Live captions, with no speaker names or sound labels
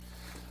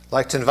I'd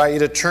like to invite you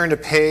to turn to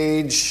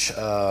page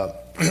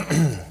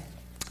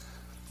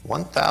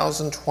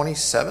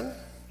 1027.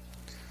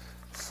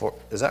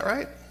 Is that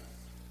right?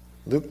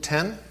 Luke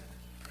 10,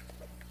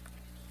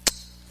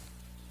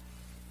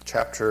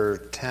 chapter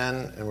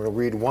 10, and we'll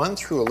read 1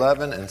 through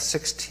 11 and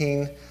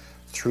 16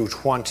 through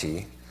 20.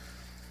 A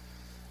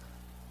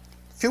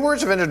few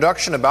words of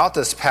introduction about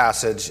this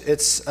passage.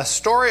 It's a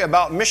story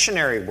about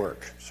missionary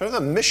work, sort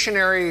of a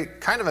missionary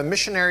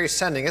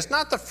sending. It's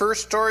not the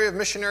first story of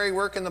missionary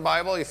work in the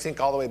Bible. You think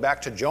all the way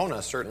back to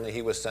Jonah. Certainly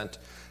he was sent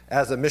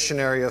as a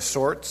missionary of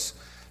sorts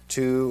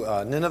to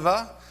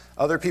Nineveh.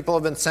 Other people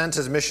have been sent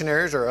as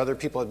missionaries, or other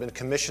people have been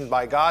commissioned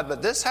by God.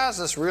 But this has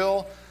this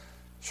real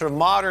sort of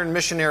modern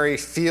missionary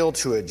feel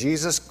to it.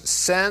 Jesus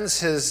sends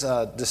his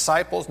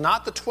disciples,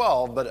 not the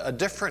 12, but a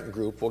different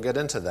group, we'll get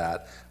into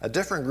that, a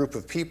different group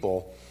of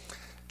people,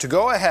 to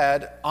go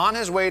ahead on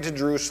his way to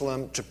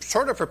Jerusalem to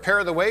sort of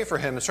prepare the way for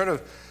him and sort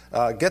of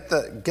get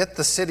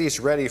the cities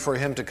ready for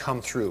him to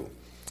come through.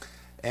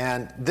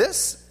 And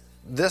this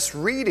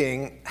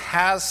reading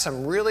has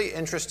some really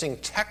interesting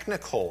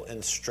technical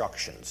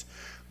instructions,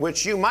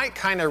 which you might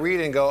kind of read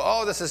and go,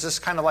 oh, this is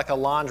just kind of like a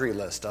laundry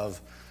list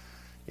of,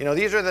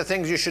 these are the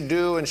things you should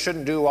do and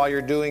shouldn't do while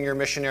you're doing your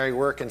missionary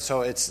work. And so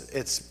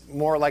it's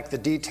more like the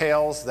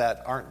details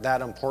that aren't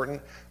that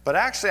important. But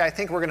actually, I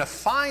think we're going to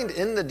find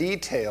in the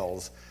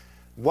details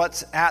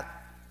what's at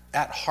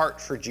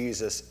heart for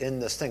Jesus in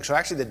this thing. So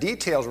actually, the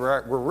details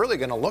we're really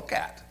going to look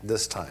at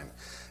this time.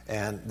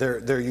 And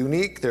they're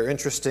unique, they're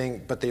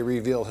interesting, but they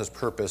reveal his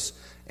purpose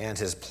and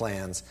his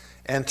plans.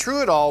 And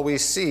through it all, we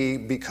see,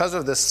 because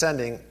of this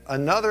sending,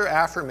 another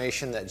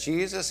affirmation that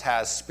Jesus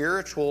has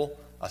spiritual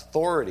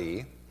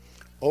authority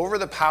over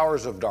the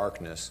powers of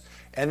darkness,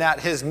 and that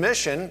his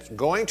mission,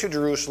 going to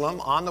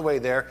Jerusalem on the way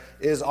there,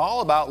 is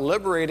all about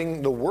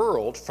liberating the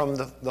world from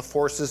the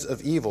forces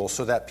of evil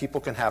so that people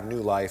can have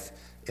new life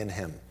in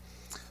him.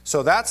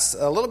 So that's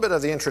a little bit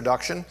of the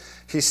introduction.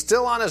 He's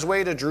still on his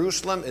way to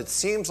Jerusalem. It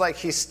seems like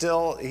he's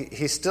still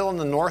in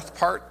the north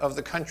part of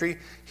the country.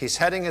 He's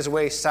heading his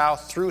way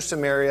south through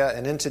Samaria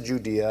and into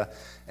Judea,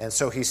 and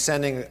so he's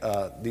sending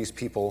these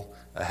people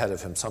ahead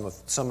of him,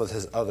 some of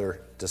his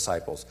other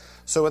disciples.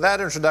 So with that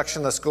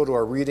introduction, let's go to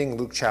our reading,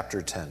 Luke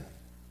chapter 10.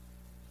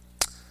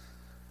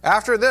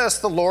 After this,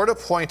 the Lord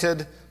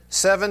appointed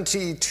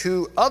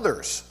 72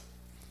 others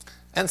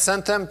and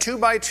sent them 2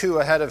 by 2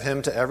 ahead of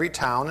him to every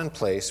town and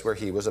place where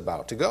he was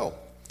about to go.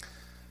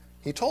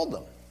 He told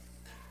them,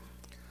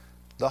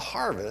 "The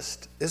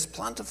harvest is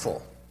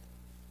plentiful,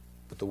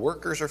 but the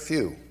workers are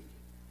few.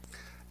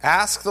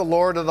 Ask the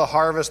Lord of the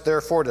harvest,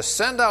 therefore, to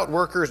send out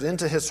workers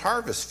into his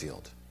harvest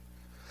field.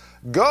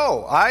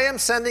 Go, I am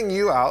sending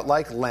you out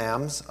like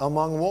lambs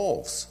among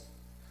wolves.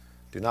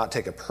 Do not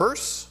take a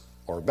purse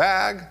or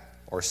bag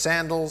or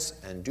sandals,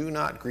 and do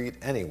not greet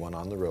anyone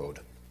on the road.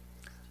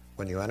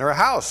 When you enter a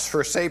house,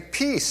 first say,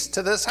 'Peace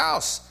to this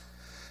house.'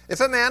 If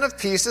a man of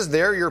peace is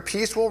there, your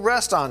peace will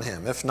rest on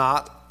him. If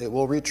not, it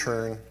will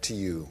return to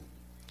you.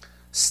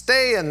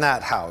 Stay in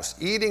that house,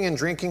 eating and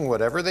drinking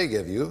whatever they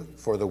give you,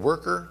 for the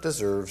worker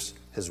deserves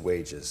his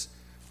wages.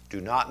 Do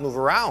not move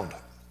around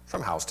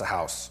from house to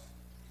house.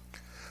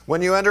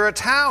 When you enter a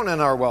town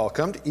and are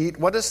welcomed, eat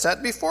what is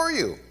set before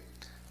you.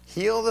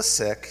 Heal the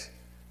sick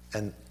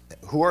and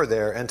who are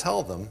there, and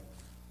tell them,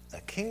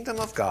 'The kingdom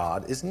of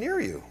God is near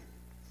you.'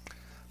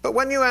 But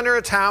when you enter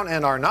a town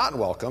and are not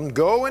welcomed,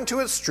 go into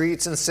its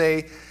streets and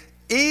say,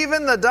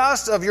 'Even the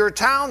dust of your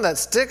town that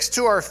sticks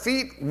to our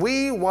feet,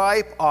 we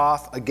wipe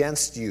off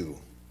against you.'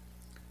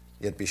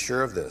 Yet be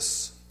sure of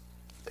this,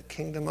 the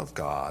kingdom of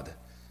God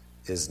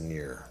is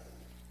near.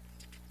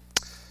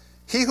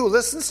 He who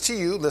listens to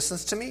you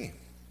listens to me.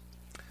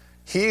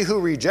 He who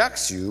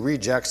rejects you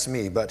rejects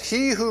me, but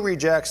he who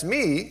rejects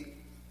me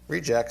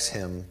rejects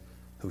him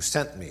who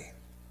sent me."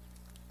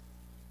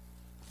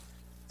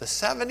 The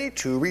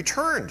 72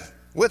 returned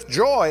with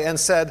joy and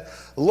said,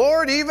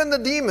 "Lord, even the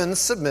demons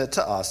submit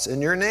to us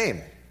in your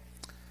name."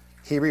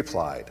 He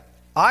replied,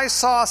 "I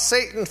saw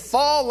Satan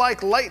fall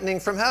like lightning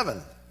from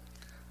heaven.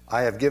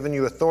 I have given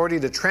you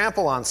authority to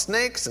trample on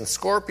snakes and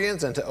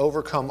scorpions and to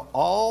overcome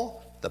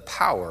all the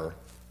power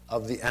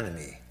of the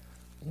enemy.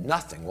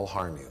 Nothing will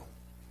harm you.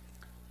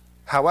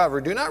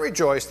 However, do not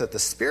rejoice that the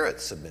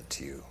spirits submit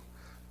to you,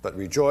 but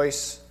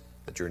rejoice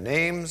that your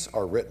names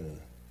are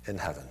written in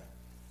heaven."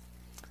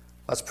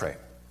 Let's pray.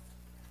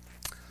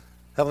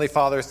 Heavenly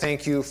Father,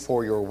 thank you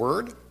for your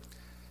word,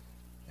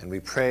 and we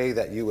pray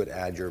that you would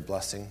add your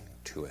blessing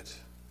to it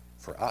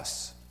for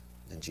us.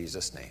 In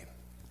Jesus' name,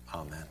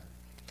 amen.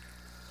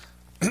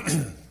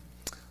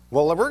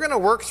 Well, we're going to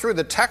work through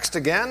the text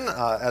again,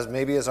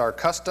 as our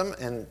custom,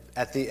 and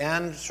at the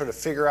end sort of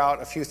figure out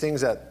a few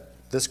things that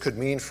this could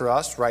mean for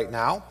us right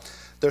now.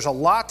 There's a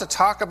lot to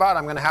talk about.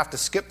 I'm going to have to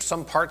skip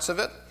some parts of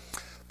it.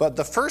 But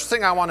the first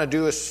thing I want to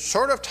do is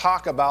sort of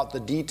talk about the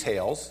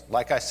details.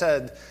 Like I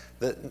said,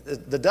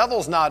 the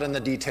devil's not in the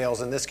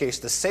details. In this case,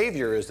 the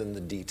Savior is in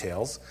the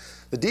details.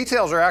 The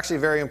details are actually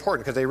very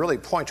important because they really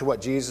point to what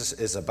Jesus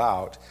is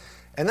about.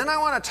 And then I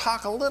want to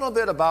talk a little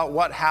bit about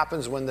what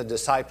happens when the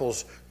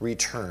disciples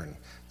return.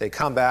 They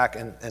come back,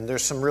 and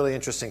there's some really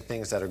interesting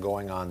things that are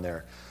going on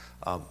there.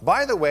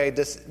 By the way,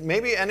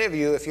 maybe any of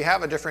you, if you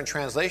have a different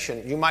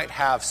translation, you might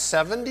have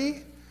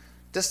 70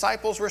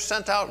 disciples were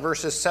sent out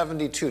versus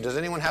 72. Does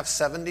anyone have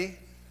 70?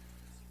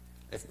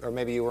 Or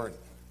maybe you weren't.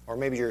 Or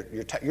maybe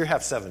you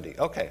have 70.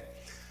 Okay.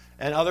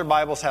 And other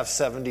Bibles have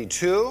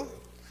 72.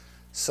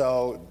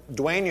 So,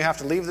 Dwayne, you have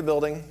to leave the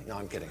building. No,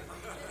 I'm kidding.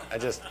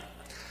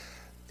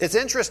 It's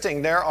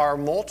interesting. There are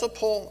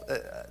multiple,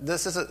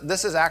 this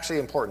is actually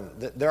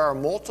important. There are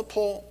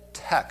multiple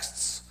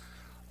texts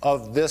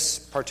of this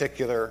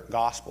particular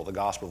gospel, the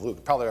Gospel of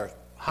Luke. Probably are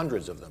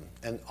hundreds of them.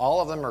 And all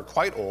of them are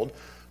quite old.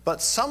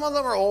 But some of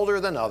them are older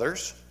than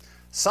others.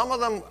 Some of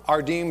them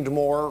are deemed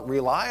more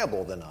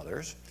reliable than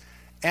others.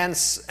 And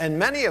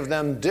many of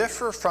them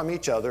differ from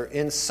each other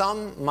in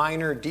some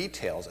minor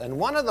details. And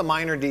one of the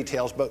minor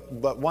details,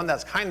 but one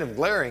that's kind of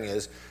glaring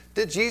is,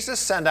 did Jesus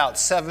send out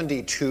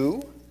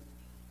 72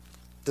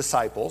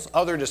 disciples,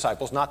 other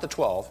disciples, not the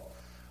 12,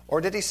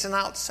 or did he send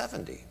out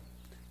 70?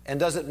 And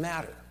does it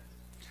matter?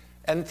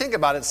 And think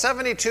about it,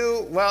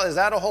 72, well, is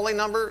that a holy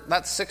number?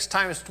 That's 6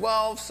 times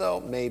 12,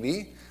 so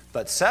maybe.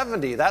 But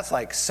 70, that's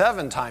like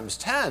 7 times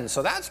 10,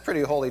 so that's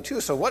pretty holy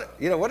too. So what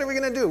are we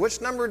going to do?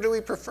 Which number do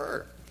we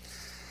prefer?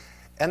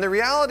 And the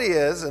reality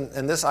is,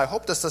 and this, I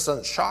hope this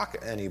doesn't shock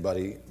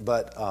anybody,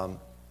 but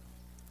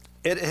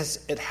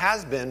it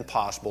has been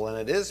possible, and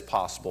it is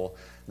possible,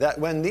 that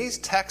when these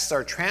texts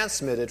are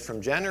transmitted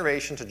from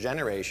generation to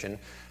generation,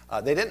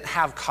 they didn't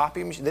have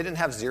copy machines, they didn't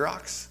have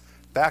Xerox.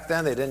 Back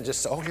then, they didn't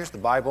just say, oh, here's the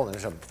Bible, and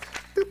there's a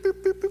boop,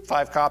 boop, boop, boop,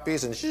 5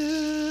 copies,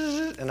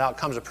 and out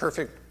comes a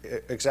perfect,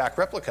 exact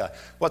replica.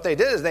 What they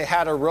did is they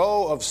had a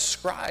row of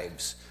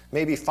scribes,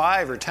 maybe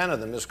 5 or 10 of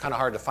them. It was kind of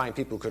hard to find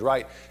people who could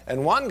write.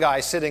 And one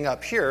guy sitting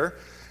up here,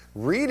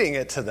 reading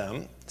it to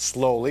them,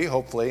 slowly,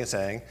 hopefully, and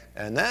saying,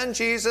 and then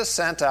Jesus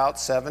sent out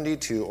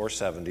 72 or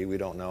 70, we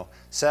don't know,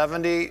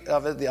 70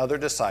 of the other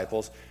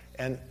disciples,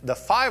 and the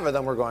 5 of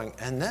them were going,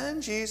 and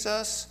then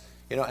Jesus,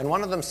 and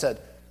one of them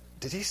said,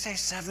 did he say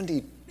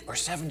 70 or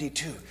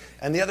 72?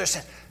 And the other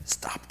said,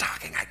 stop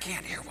talking, I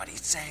can't hear what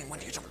he's saying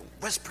when he's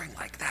whispering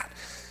like that.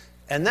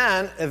 And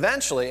then,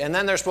 eventually, and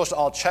then they're supposed to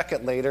all check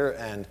it later,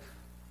 and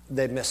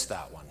they missed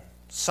that one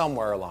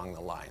somewhere along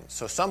the line.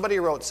 So somebody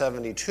wrote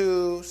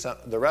 72,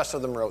 the rest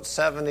of them wrote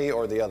 70,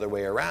 or the other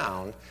way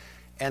around.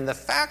 And the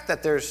fact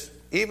that there's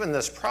even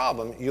this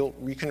problem,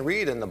 you can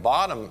read in the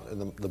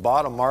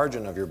bottom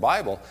margin of your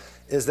Bible,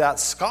 is that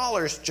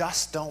scholars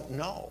just don't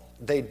know.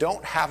 They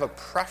don't have a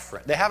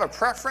preference. They have a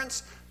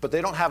preference, but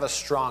they don't have a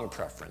strong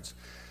preference.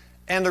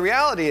 And the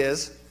reality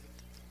is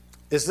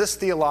this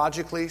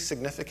theologically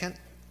significant?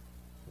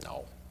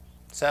 No.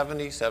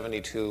 70,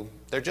 72,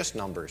 they're just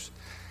numbers.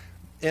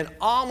 In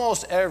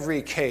almost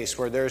every case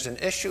where there's an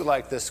issue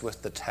like this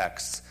with the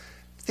texts,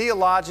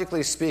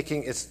 theologically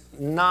speaking, it's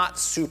not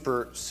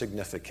super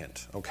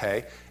significant,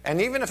 okay?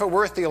 And even if it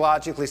were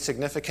theologically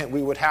significant,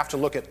 we would have to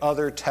look at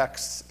other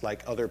texts,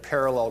 like other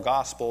parallel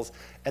gospels,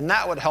 and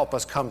that would help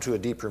us come to a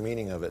deeper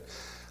meaning of it.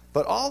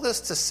 But all this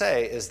to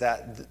say is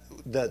that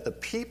the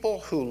people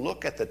who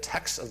look at the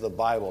text of the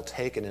Bible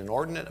take an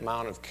inordinate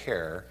amount of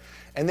care,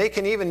 and they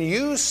can even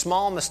use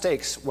small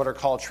mistakes, what are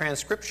called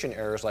transcription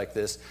errors like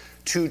this,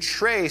 to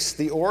trace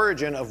the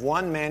origin of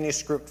one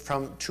manuscript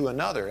to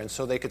another. And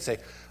so they could say,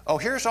 oh,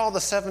 here's all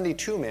the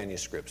 72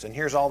 manuscripts, and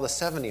here's all the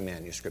 70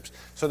 manuscripts.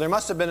 So there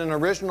must have been an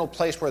original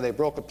place where they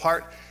broke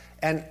apart.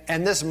 And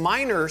this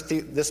minor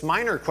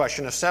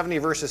question of 70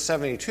 versus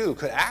 72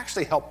 could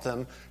actually help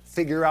them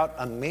figure out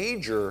a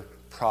major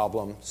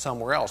problem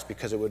somewhere else,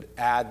 because it would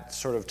add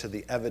sort of to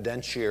the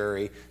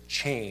evidentiary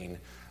chain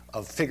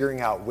of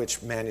figuring out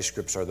which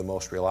manuscripts are the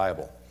most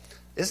reliable.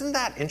 Isn't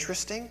that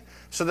interesting?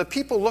 So the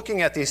people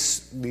looking at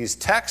these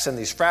texts and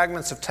these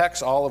fragments of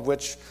text, not all of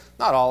which,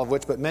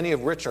 but many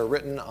of which are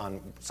written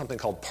on something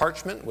called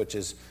parchment, which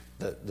is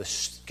the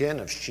skin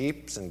of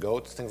sheep and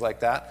goats, things like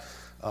that.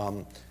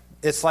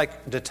 It's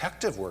like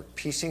detective work,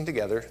 piecing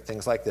together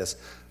things like this.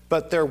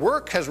 But their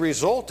work has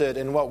resulted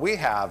in what we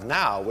have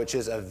now, which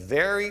is a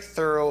very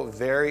thorough,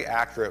 very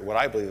accurate, what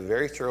I believe, a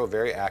very thorough,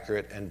 very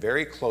accurate, and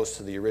very close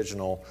to the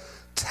original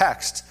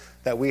text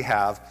that we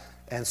have.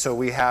 And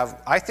so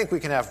I think we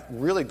can have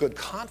really good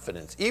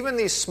confidence. Even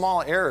these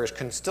small errors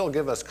can still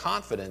give us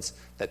confidence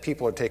that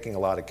people are taking a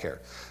lot of care.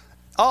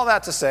 All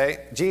that to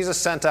say, Jesus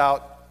sent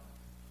out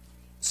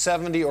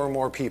 70 or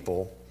more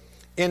people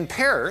in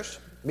pairs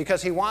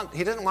because he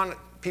didn't want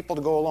people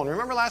to go alone.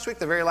 Remember last week,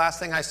 the very last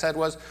thing I said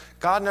was,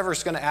 God never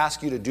is going to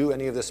ask you to do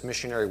any of this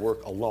missionary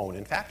work alone.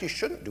 In fact, you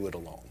shouldn't do it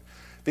alone.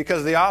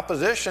 Because the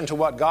opposition to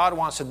what God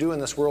wants to do in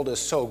this world is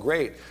so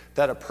great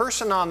that a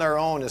person on their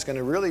own is going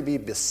to really be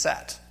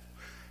beset.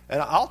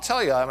 And I'll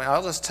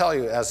just tell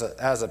you as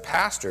a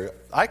pastor,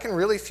 I can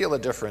really feel a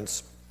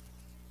difference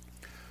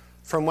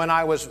from when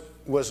I was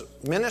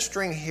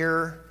ministering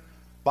here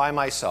by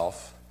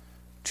myself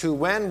to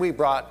when we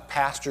brought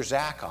Pastor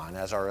Zach on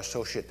as our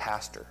associate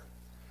pastor.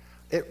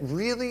 It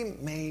really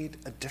made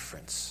a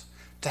difference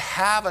to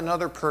have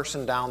another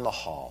person down the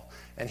hall.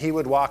 And he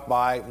would walk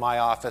by my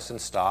office and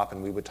stop,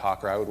 and we would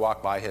talk, or I would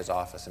walk by his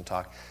office and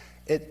talk.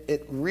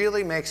 It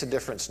really makes a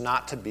difference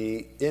not to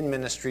be in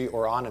ministry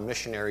or on a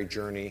missionary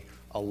journey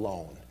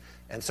alone.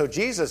 And so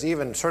Jesus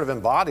even sort of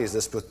embodies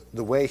this with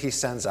the way he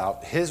sends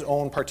out his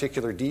own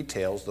particular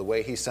details, the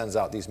way he sends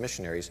out these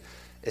missionaries,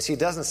 is he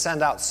doesn't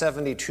send out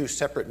 72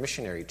 separate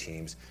missionary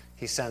teams.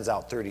 He sends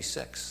out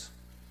 36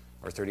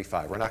 or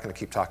 35. We're not going to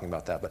keep talking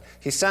about that, but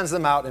he sends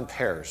them out in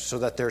pairs so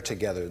that they're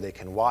together. They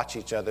can watch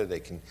each other,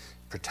 they can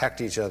protect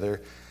each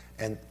other,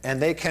 and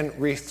they can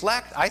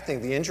reflect. I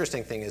think the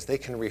interesting thing is they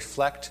can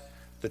reflect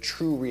the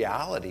true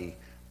reality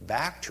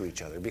back to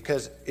each other.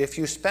 Because if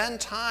you spend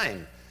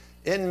time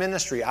in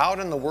ministry, out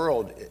in the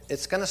world,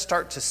 it's going to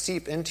start to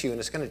seep into you,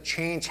 and it's going to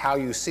change how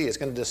you see. It's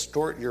going to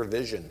distort your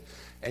vision.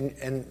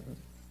 And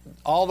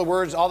all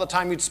the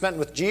time you'd spent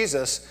with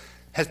Jesus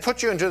has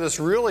put you into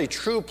this really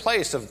true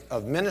place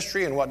of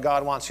ministry and what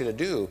God wants you to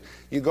do.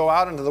 You go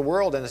out into the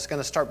world, and it's going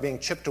to start being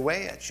chipped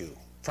away at you,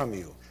 from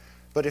you.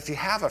 But if you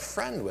have a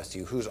friend with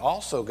you who's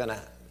also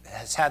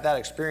has had that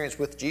experience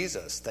with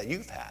Jesus that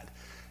you've had,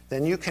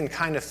 then you can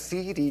kind of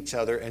feed each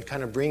other and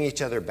kind of bring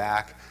each other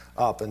back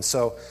up. And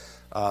so,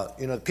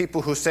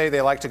 people who say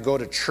they like to go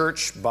to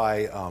church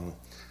by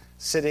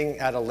sitting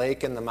at a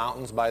lake in the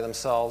mountains by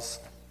themselves,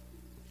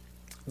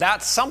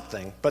 that's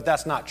something, but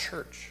that's not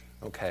church,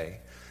 okay?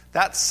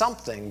 That's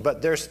something,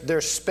 but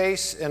there's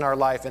space in our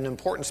life, an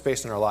important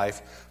space in our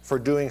life, for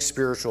doing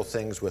spiritual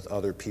things with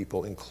other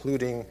people,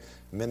 including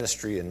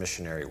ministry and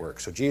missionary work.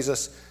 So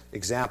Jesus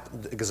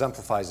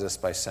exemplifies this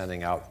by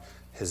sending out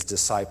his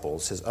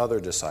disciples, his other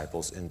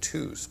disciples, in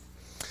twos.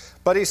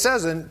 But he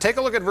says, and take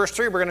a look at verse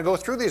 3, we're going to go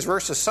through these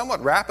verses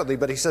somewhat rapidly,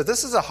 but he says,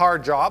 this is a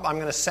hard job. I'm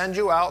going to send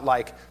you out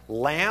like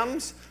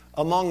lambs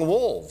among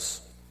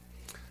wolves,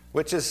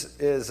 which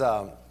is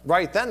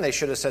right then they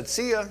should have said,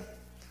 see ya.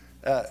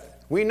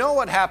 We know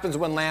what happens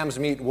when lambs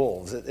meet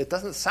wolves. It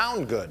doesn't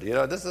sound good.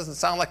 This doesn't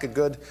sound like a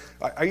good...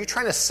 Are you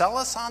trying to sell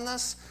us on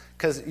this?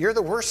 Because you're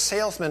the worst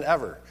salesman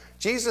ever.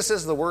 Jesus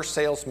is the worst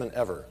salesman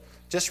ever.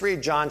 Just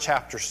read John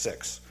chapter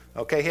 6.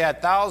 Okay, he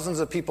had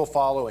thousands of people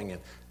following him.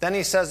 Then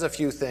he says a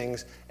few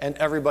things, and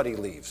everybody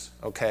leaves.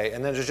 Okay,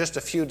 and then there's just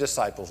a few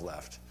disciples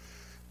left.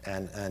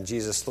 And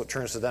Jesus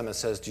turns to them and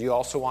says, do you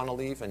also want to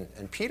leave?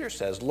 And Peter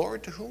says,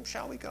 Lord, to whom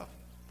shall we go?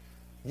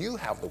 You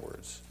have the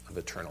words of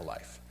eternal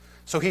life.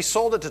 So he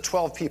sold it to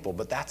 12 people,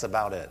 but that's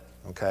about it.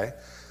 Okay,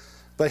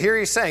 but here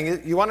he's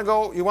saying, you want to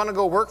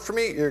go work for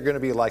me? You're going to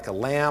be like a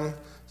lamb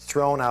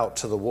thrown out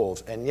to the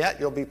wolves, and yet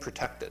you'll be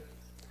protected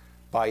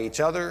by each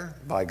other,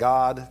 by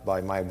God,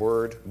 by my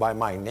word, by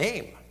my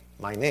name.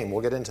 My name,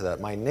 we'll get into that.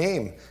 My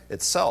name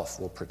itself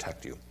will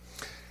protect you.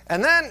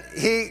 And then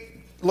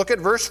look at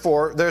verse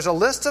 4, there's a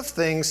list of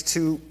things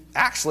to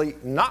actually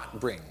not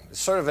bring. It's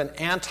sort of an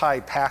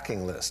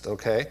anti-packing list,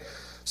 okay?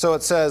 So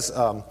it says,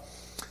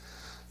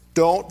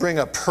 don't bring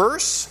a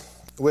purse,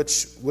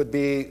 which would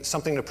be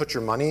something to put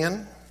your money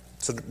in.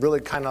 So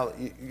really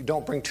you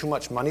don't bring too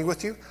much money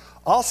with you.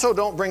 Also,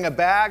 don't bring a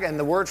bag, and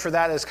the word for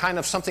that is kind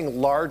of something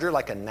larger,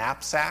 like a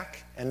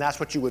knapsack, and that's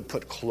what you would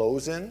put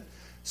clothes in.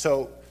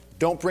 So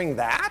don't bring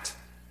that,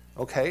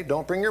 okay?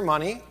 Don't bring your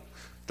money.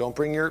 Don't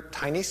bring your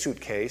tiny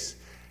suitcase.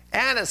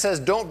 And it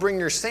says don't bring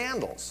your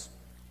sandals.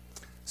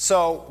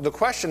 So the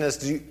question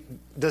is,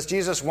 does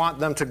Jesus want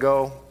them to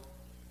go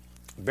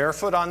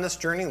barefoot on this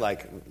journey,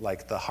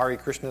 like the Hare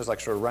Krishnas, like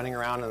sort of running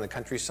around in the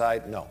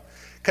countryside? No.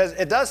 Because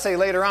it does say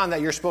later on that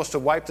you're supposed to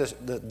wipe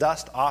the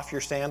dust off your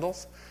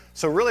sandals.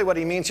 So really what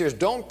he means here is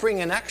don't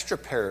bring an extra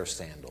pair of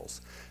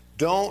sandals.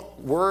 Don't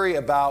worry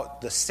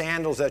about the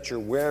sandals that you're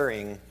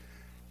wearing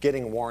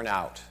getting worn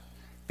out.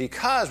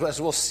 Because,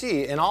 as we'll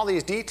see in all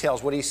these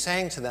details, what he's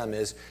saying to them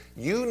is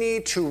you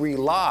need to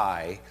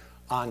rely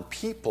on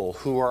people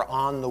who are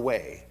on the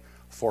way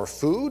for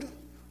food,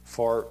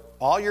 for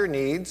all your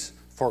needs,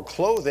 for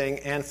clothing,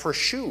 and for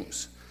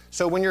shoes.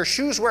 So when your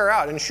shoes wear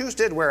out, and shoes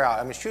did wear out.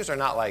 I mean, shoes are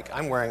not like,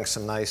 I'm wearing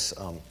some nice,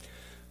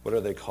 what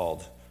are they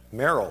called?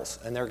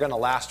 Merrells, and they're going to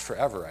last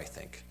forever, I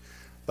think.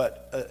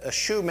 But a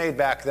shoe made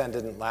back then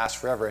didn't last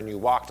forever, and you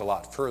walked a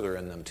lot further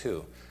in them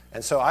too.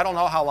 And so I don't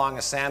know how long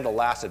a sandal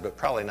lasted, but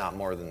probably not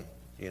more than,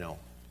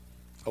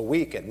 a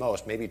week at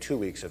most, maybe 2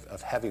 weeks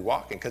of heavy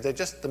walking,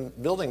 because the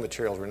building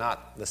materials were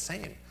not the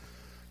same.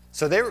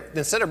 So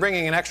instead of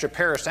bringing an extra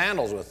pair of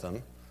sandals with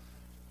them,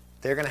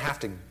 they're going to have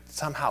to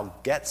somehow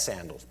get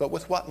sandals. But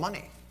with what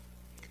money?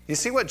 You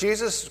see what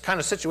kind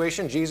of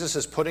situation Jesus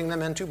is putting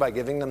them into by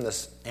giving them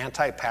this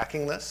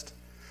anti-packing list?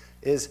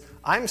 Is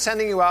I'm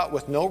sending you out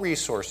with no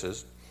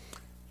resources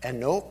and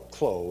no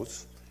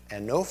clothes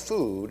and no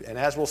food, and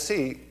as we'll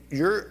see,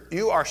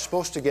 you are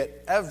supposed to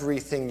get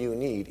everything you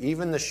need,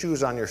 even the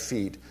shoes on your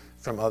feet,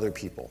 from other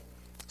people.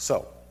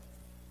 So,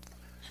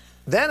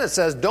 then it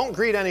says, don't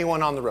greet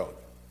anyone on the road.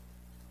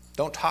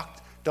 Don't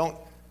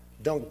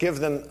give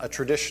them a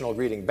traditional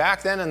greeting.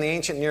 Back then in the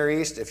ancient Near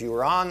East, if you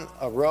were on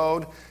a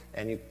road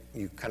and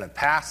you kind of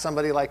pass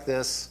somebody like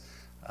this,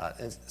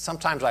 and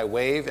sometimes I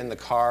wave in the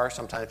car,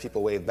 sometimes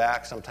people wave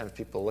back, sometimes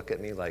people look at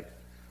me like,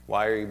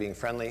 Why are you being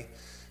friendly?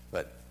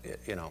 But,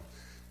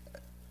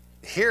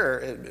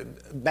 here,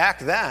 back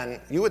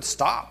then, you would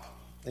stop.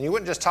 And you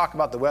wouldn't just talk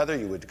about the weather.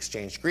 You would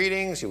exchange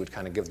greetings. You would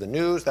kind of give the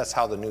news. That's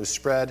how the news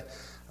spread.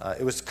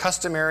 It was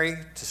customary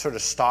to sort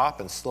of stop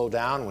and slow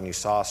down when you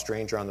saw a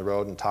stranger on the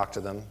road and talk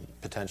to them,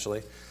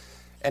 potentially.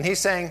 And he's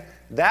saying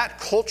that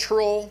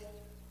cultural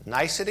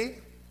nicety,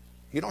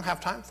 you don't have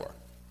time for.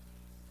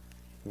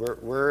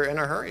 We're in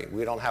a hurry.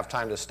 We don't have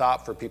time to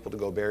stop for people to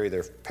go bury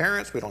their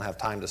parents. We don't have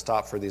time to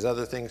stop for these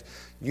other things.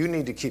 You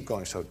need to keep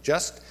going. So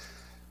just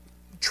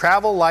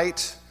travel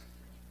light,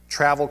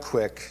 travel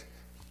quick,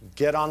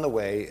 get on the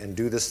way, and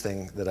do this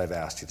thing that I've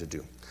asked you to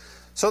do.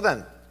 So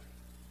then,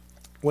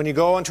 when you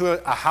go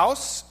into a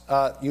house,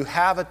 you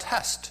have a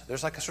test.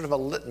 There's like a sort of a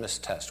litmus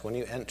test when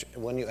you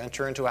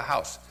enter into a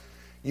house.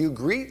 You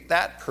greet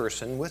that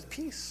person with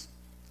peace.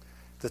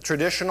 The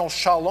traditional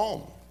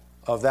shalom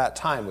of that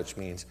time, which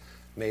means,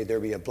 may there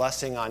be a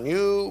blessing on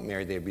you,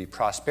 may there be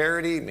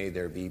prosperity, may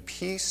there be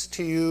peace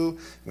to you,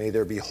 may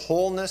there be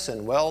wholeness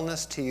and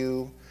wellness to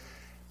you.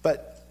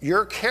 But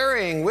you're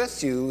carrying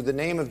with you the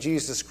name of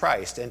Jesus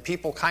Christ, and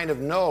people kind of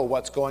know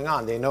what's going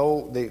on. They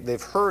know,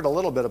 they've heard a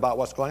little bit about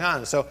what's going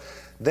on. So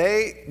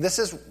this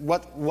is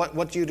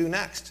what do you do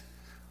next?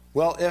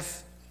 Well,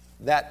 if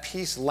that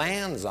peace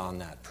lands on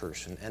that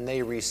person and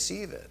they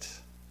receive it,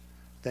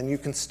 then you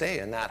can stay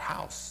in that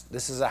house.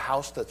 This is a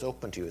house that's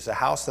open to you. It's a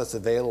house that's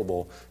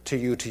available to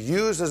you to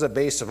use as a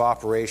base of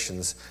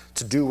operations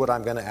to do what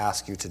I'm going to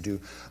ask you to do.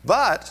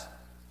 But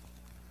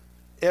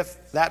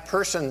if that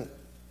person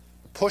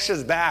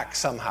pushes back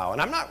somehow,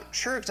 and I'm not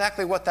sure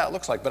exactly what that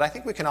looks like, but I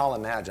think we can all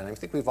imagine. I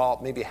think we've all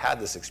maybe had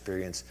this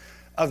experience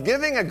of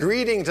giving a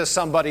greeting to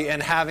somebody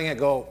and having it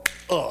go,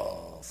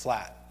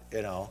 flat,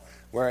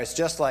 where it's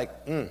just like,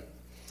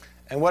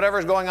 And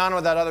whatever's going on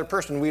with that other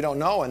person, we don't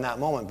know in that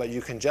moment, but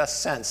you can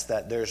just sense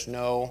that there's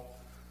no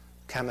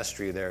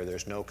chemistry there,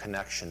 there's no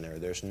connection there,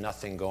 there's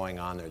nothing going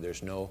on there,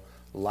 there's no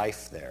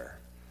life there.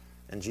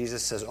 And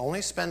Jesus says,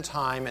 only spend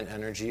time and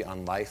energy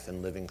on life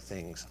and living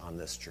things on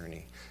this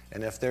journey.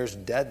 And if there's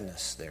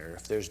deadness there,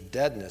 if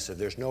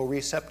there's no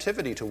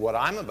receptivity to what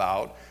I'm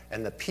about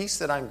and the peace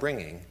that I'm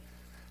bringing,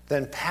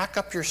 then pack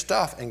up your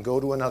stuff and go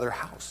to another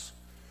house.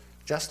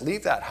 Just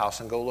leave that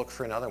house and go look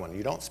for another one.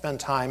 You don't spend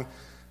time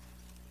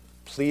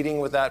pleading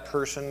with that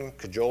person,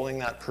 cajoling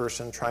that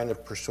person, trying to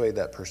persuade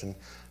that person.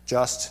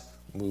 Just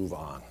move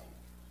on.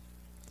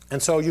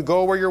 And so you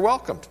go where you're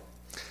welcomed.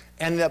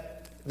 And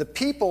the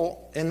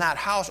people in that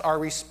house are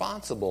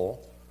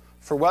responsible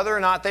for whether or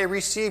not they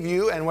receive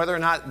you and whether or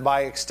not,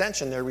 by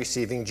extension, they're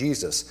receiving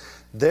Jesus.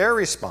 They're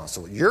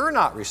responsible. You're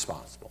not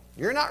responsible.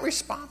 You're not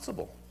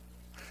responsible.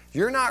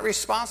 You're not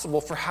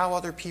responsible for how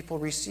other people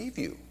receive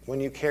you when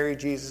you carry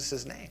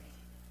Jesus' name.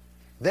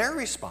 They're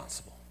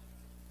responsible.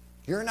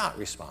 You're not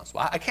responsible.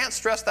 I can't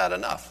stress that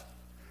enough.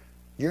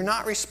 You're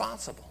not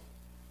responsible.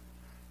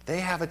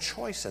 They have a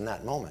choice in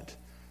that moment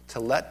to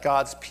let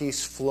God's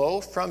peace flow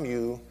from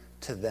you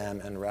to them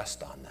and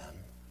rest on them,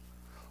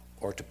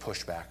 or to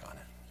push back on it.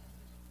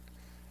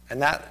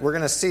 And that we're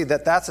going to see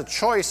that that's a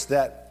choice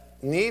that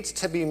needs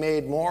to be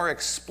made more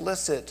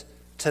explicit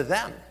to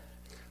them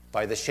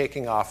by the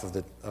shaking off of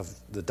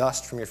the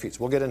dust from your feet.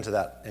 So we'll get into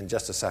that in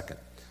just a second.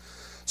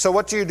 So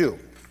what do?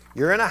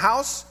 You're in a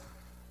house,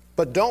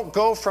 but don't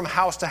go from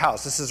house to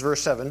house. This is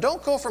verse 7.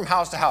 Don't go from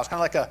house to house,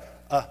 kind of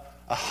like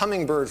a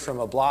hummingbird from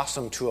a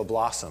blossom to a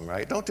blossom,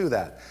 right? Don't do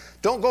that.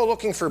 Don't go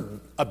looking for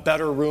a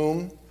better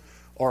room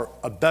or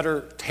a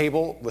better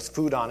table with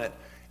food on it.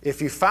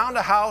 If you found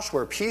a house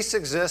where peace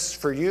exists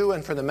for you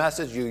and for the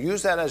message, you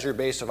use that as your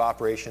base of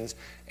operations,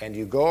 and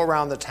you go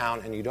around the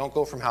town, and you don't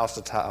go from house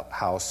to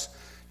house.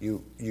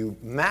 You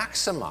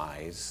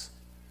maximize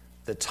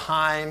the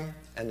time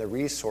and the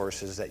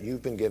resources that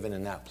you've been given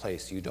in that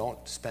place. You don't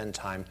spend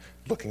time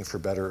looking for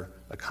better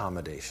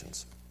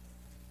accommodations.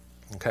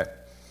 Okay.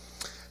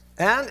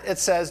 And it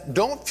says,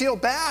 don't feel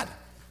bad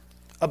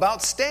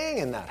about staying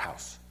in that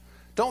house.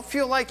 Don't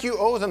feel like you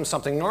owe them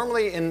something.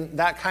 Normally in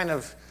that kind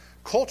of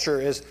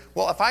culture is,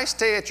 well, if I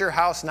stay at your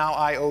house, now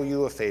I owe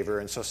you a favor,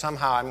 and so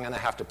somehow I'm going to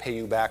have to pay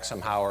you back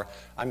somehow, or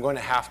I'm going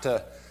to have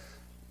to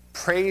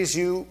praise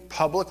you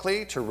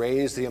publicly to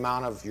raise the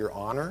amount of your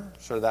honor.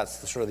 So that's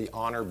the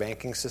honor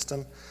banking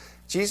system.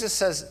 Jesus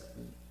says,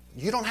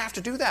 you don't have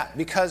to do that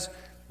because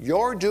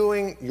you're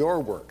doing your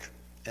work,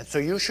 and so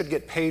you should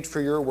get paid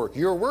for your work.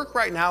 Your work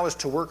right now is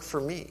to work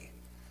for me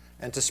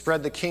and to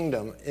spread the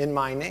kingdom in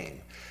my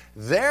name.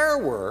 Their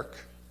work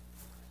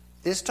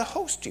is to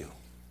host you.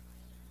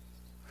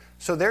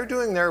 So they're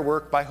doing their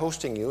work by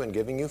hosting you and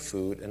giving you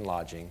food and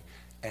lodging,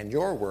 and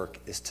your work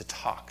is to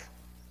talk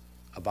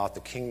about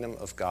the kingdom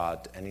of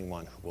God to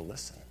anyone who will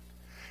listen.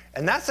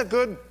 And that's a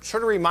good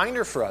sort of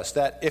reminder for us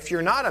that if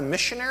you're not a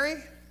missionary,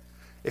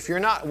 if you're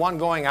not one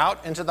going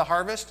out into the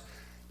harvest,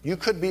 you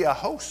could be a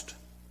host.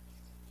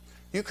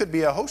 You could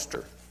be a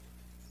hoster.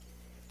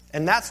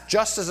 And that's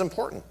just as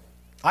important,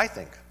 I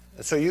think.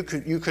 So you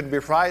could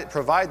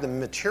provide the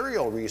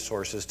material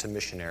resources to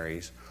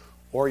missionaries,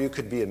 or you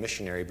could be a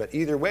missionary. But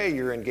either way,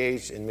 you're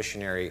engaged in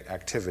missionary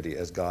activity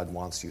as God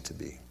wants you to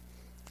be.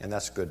 And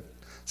that's good.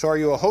 So are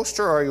you a hoster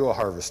or are you a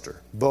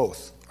harvester?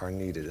 Both are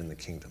needed in the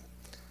kingdom.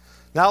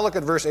 Now look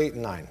at verse 8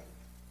 and 9.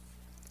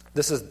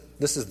 This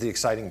is the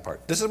exciting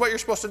part. This is what you're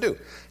supposed to do.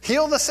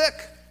 Heal the sick.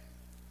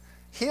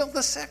 Heal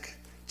the sick.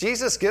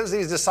 Jesus gives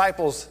these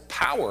disciples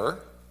power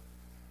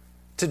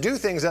to do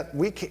things that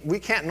we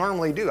can't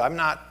normally do. I'm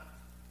not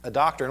a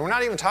doctor, and we're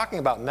not even talking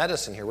about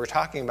medicine here. We're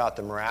talking about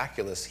the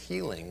miraculous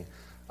healing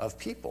of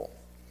people.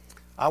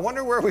 I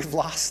wonder where we've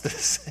lost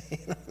this.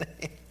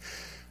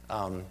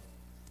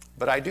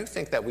 But I do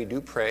think that we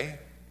do pray.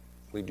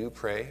 We do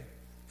pray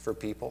for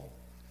people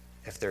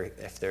if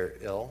they're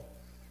ill.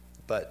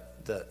 But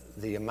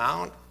the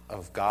amount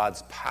of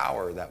God's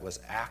power that was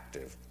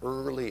active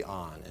early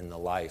on in the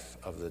life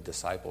of the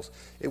disciples,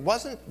 it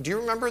wasn't, do you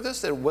remember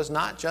this? It was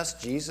not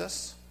just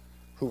Jesus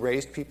who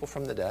raised people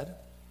from the dead.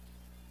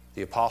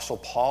 The Apostle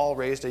Paul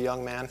raised a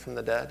young man from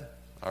the dead,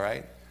 all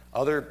right?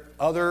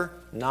 Other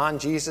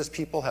non-Jesus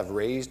people have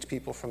raised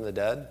people from the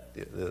dead.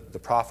 The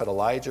prophet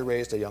Elijah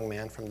raised a young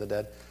man from the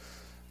dead.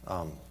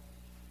 And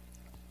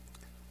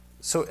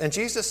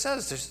Jesus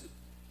says,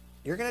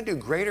 you're going to do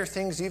greater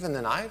things even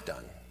than I've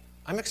done.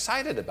 I'm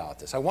excited about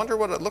this. I wonder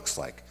what it looks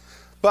like.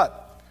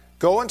 But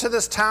go into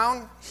this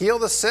town, heal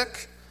the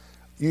sick.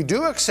 You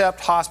do accept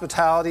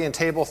hospitality and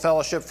table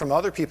fellowship from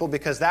other people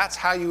because that's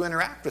how you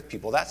interact with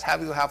people. That's how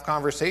you have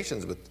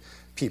conversations with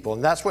people.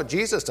 And that's what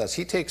Jesus does.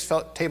 He takes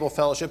table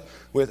fellowship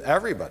with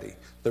everybody.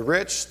 The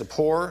rich, the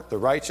poor, the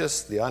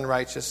righteous, the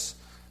unrighteous,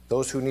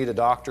 those who need a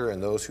doctor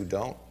and those who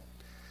don't.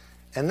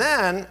 And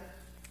then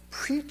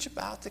preach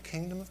about the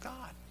kingdom of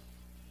God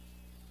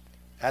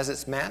as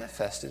it's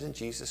manifested in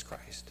Jesus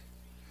Christ.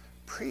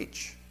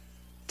 Preach.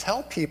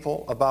 Tell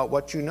people about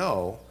what you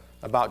know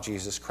about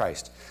Jesus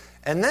Christ.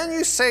 And then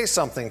you say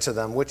something to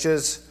them which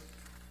is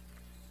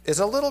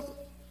a little,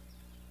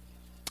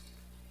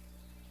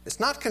 it's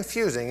not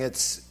confusing,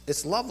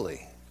 it's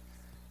lovely.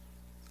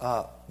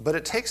 But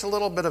it takes a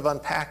little bit of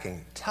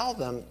unpacking. Tell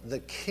them the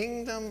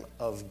kingdom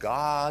of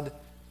God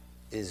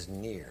is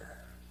near.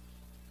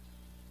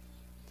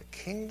 The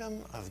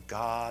kingdom of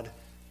God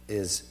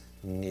is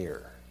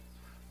near.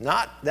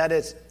 Not that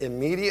it's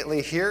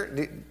immediately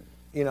here,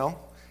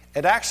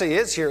 It actually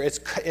is here.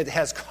 It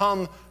has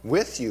come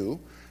with you.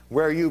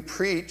 Where you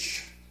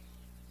preach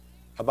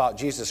about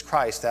Jesus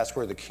Christ, that's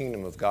where the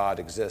kingdom of God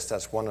exists.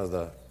 That's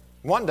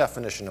one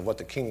definition of what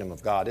the kingdom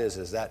of God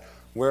is that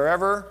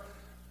wherever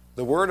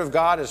the word of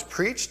God is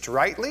preached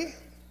rightly,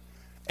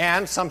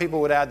 and some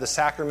people would add the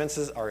sacraments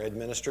are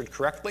administered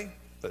correctly,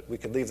 but we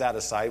could leave that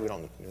aside. We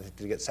don't need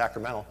to get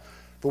sacramental.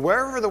 But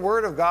wherever the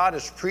word of God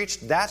is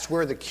preached, that's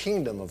where the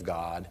kingdom of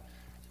God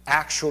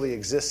actually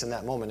exists in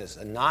that moment. It's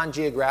a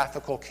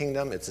non-geographical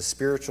kingdom. It's a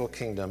spiritual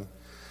kingdom.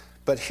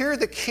 But here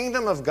the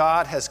kingdom of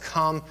God has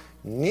come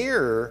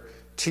nearer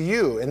to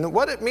you. And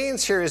what it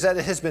means here is that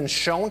it has been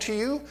shown to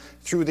you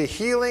through the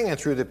healing and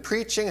through the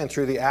preaching and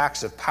through the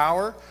acts of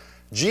power.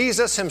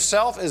 Jesus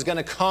himself is going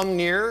to come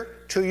near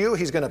to you.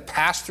 He's going to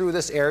pass through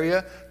this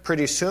area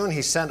pretty soon.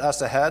 He sent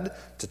us ahead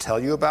to tell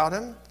you about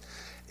him.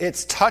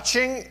 It's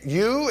touching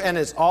you and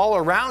it's all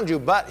around you.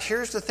 But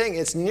here's the thing.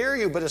 It's near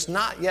you, but it's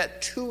not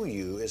yet to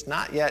you. It's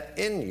not yet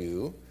in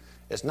you.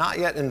 It's not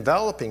yet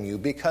enveloping you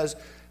because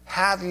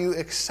have you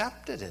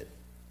accepted it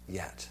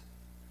yet?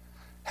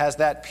 Has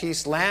that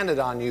peace landed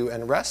on you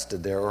and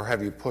rested there, or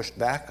have you pushed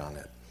back on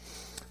it?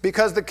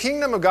 Because the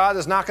kingdom of God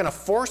is not going to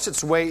force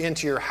its way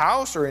into your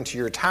house or into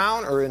your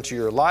town or into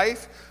your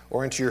life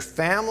or into your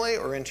family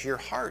or into your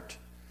heart.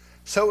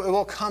 So it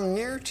will come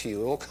near to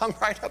you. It will come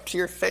right up to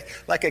your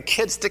face, like a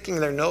kid sticking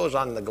their nose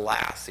on the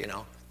glass,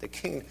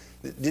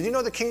 Did you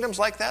know the kingdom's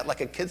like that? Like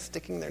a kid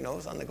sticking their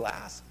nose on the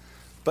glass?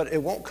 But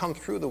it won't come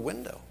through the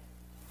window.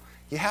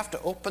 You have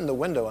to open the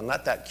window and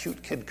let that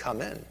cute kid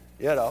come in,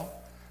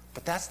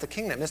 But that's the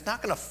kingdom. It's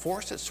not going to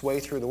force its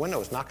way through the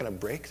window. It's not going to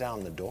break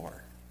down the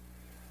door.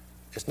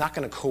 It's not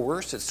going to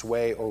coerce its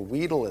way or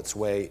wheedle its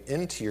way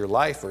into your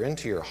life or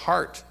into your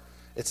heart.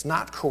 It's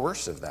not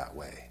coercive that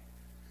way.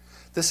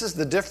 This is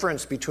the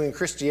difference between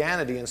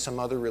Christianity and some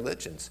other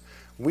religions.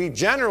 We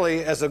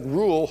generally, as a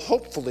rule,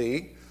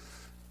 hopefully,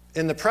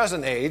 in the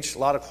present age, a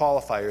lot of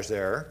qualifiers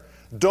there,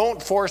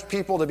 don't force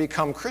people to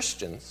become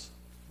Christians,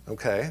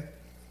 okay?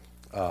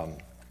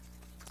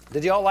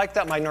 Did you all like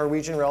that my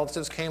Norwegian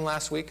relatives came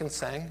last week and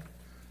sang?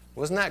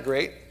 Wasn't that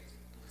great?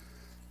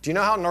 Do you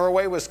know how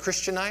Norway was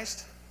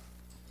Christianized?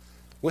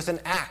 With an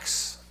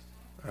axe.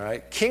 All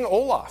right? King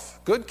Olaf,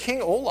 good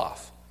King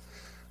Olaf,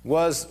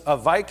 was a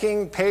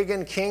Viking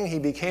pagan king. He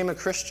became a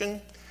Christian,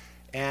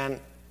 and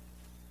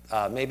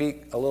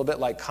maybe a little bit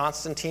like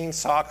Constantine,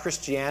 saw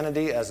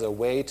Christianity as a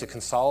way to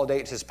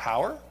consolidate his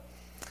power.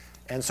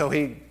 And so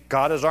he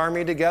got his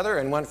army together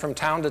and went from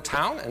town to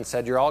town and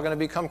said, you're all going to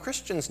become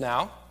Christians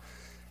now.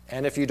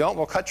 And if you don't,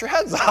 we'll cut your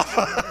heads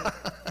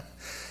off.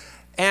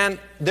 And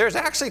there's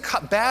actually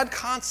bad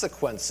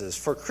consequences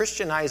for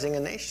Christianizing a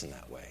nation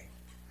that way.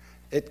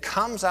 It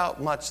comes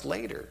out much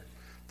later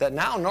that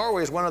now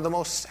Norway is one of the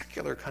most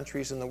secular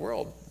countries in the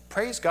world.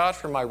 Praise God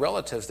for my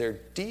relatives. They're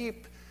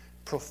deep,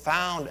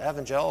 profound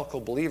evangelical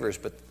believers,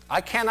 but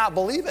I cannot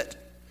believe it.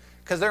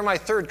 because they're my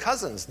third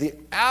cousins. The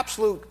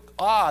absolute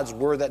odds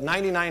were that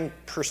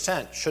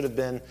 99% should have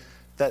been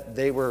that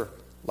they were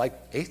like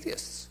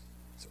atheists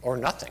or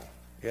nothing,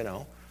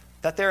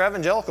 That they're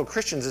evangelical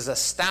Christians is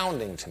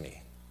astounding to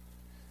me.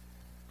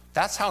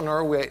 That's how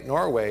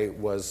Norway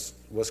was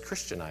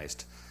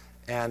Christianized.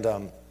 And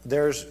do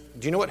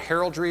you know what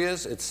heraldry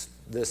is? It's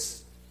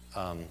this,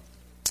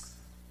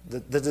 the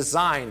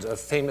designs of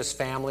famous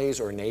families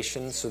or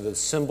nations, so the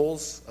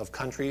symbols of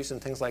countries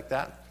and things like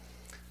that.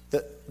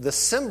 The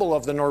symbol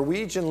of the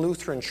Norwegian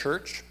Lutheran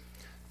Church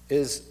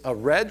is a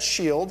red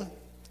shield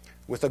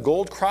with a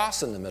gold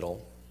cross in the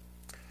middle.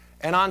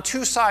 And on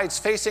two sides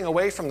facing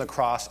away from the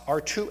cross are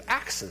two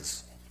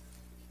axes.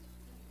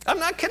 I'm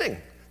not kidding.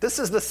 This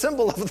is the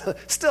symbol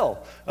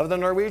of the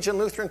Norwegian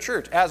Lutheran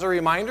Church. As a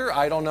reminder,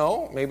 I don't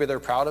know. Maybe they're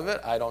proud of it.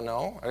 I don't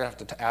know. I have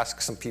to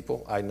ask some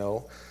people I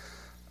know.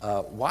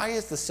 Why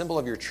does the symbol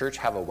of your church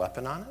have a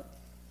weapon on it?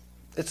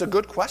 It's a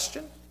good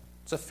question.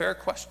 It's a fair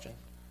question.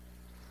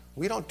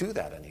 We don't do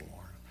that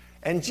anymore.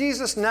 And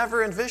Jesus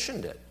never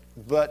envisioned it.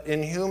 But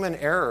in human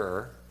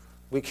error,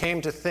 we came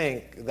to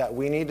think that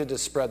we needed to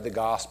spread the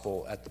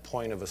gospel at the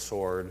point of a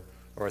sword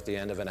or at the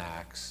end of an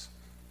axe.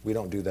 We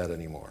don't do that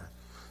anymore.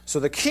 So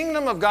the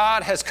kingdom of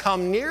God has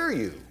come near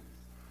you,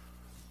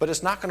 but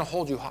it's not going to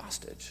hold you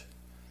hostage.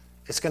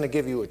 It's going to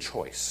give you a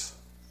choice.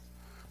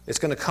 It's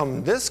going to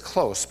come this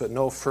close, but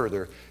no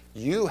further.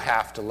 You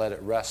have to let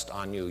it rest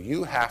on you.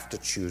 You have to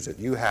choose it.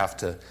 You have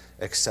to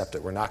accept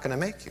it. We're not going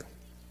to make you.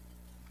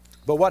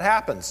 But what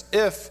happens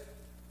if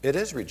it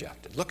is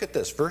rejected? Look at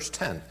this, verse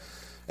 10.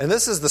 And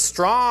this is the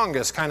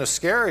strongest, kind of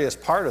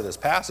scariest part of this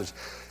passage.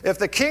 If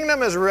the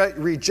kingdom is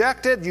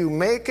rejected, you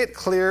make it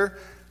clear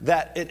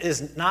that it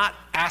is not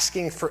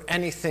asking for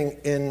anything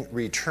in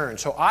return.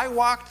 So I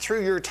walked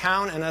through your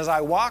town, and as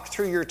I walked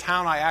through your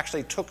town, I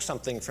actually took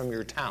something from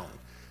your town.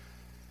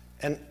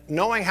 And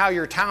knowing how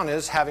your town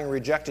is, having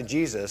rejected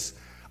Jesus,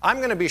 I'm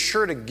going to be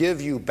sure to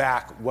give you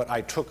back what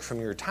I took from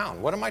your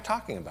town. What am I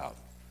talking about?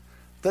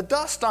 The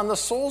dust on the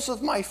soles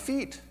of my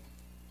feet.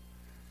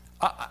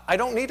 I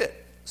don't need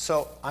it.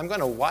 So I'm going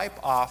to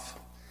wipe off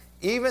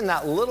even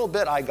that little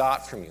bit I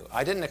got from you.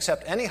 I didn't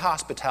accept any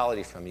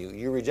hospitality from you.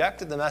 You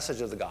rejected the message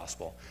of the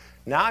gospel.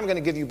 Now I'm going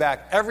to give you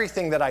back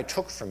everything that I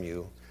took from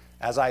you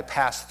as I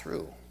pass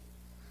through.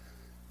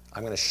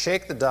 I'm going to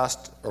shake the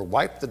dust or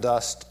wipe the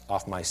dust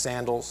off my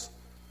sandals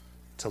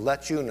to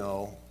let you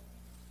know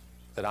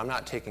that I'm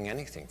not taking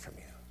anything from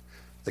you.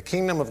 The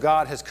kingdom of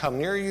God has come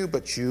near you,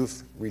 but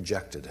you've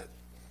rejected it.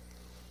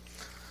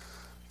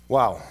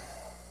 Wow.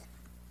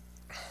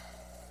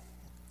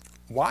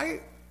 Why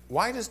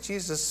does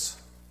Jesus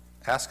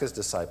ask his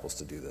disciples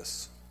to do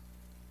this?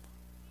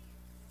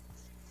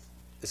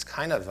 It's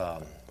kind of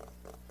a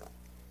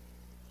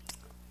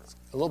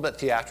little bit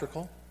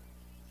theatrical,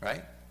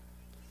 right?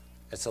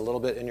 It's a little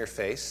bit in your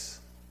face.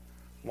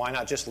 Why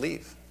not just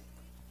leave?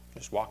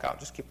 Just walk out.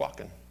 Just keep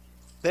walking.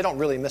 They don't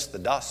really miss the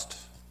dust.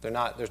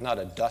 There's not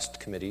a dust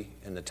committee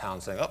in the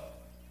town saying,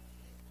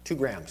 2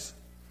 grams.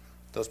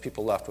 Those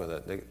people left with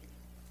it.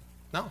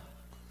 No.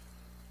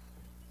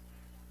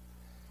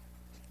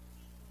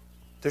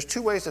 There's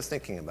 2 ways of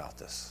thinking about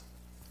this.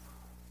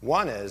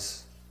 One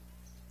is,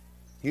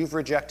 you've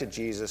rejected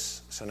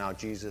Jesus, so now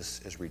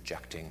Jesus is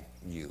rejecting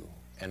you.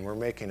 And we're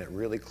making it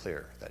really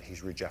clear that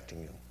he's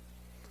rejecting you.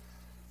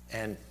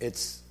 And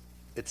it's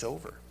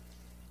over.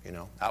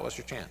 That was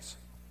your chance.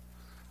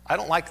 I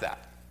don't like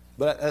that.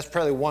 But that's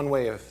probably one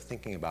way of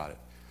thinking about it.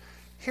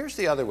 Here's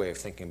the other way of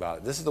thinking about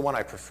it. This is the one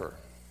I prefer.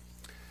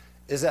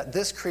 Is that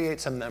this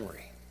creates a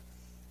memory.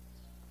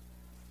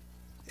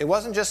 It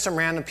wasn't just some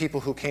random people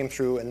who came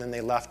through and then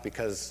they left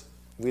because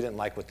we didn't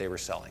like what they were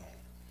selling.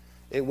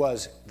 It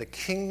was the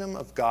kingdom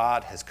of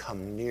God has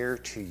come near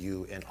to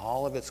you in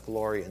all of its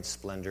glory and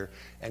splendor,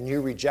 and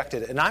you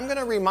rejected it. And I'm going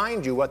to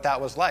remind you what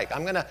that was like.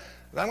 I'm going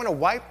to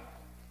wipe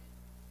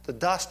the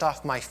dust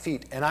off my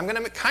feet, and I'm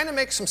going to kind of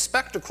make some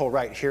spectacle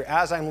right here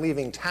as I'm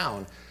leaving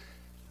town.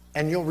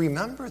 And you'll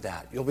remember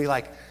that. You'll be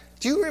like,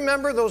 do you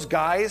remember those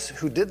guys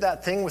who did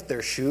that thing with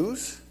their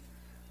shoes?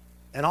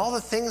 And all the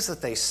things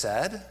that they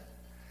said?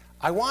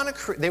 They want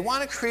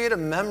to create a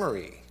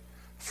memory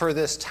for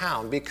this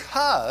town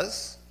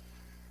because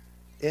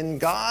in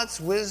God's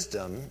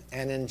wisdom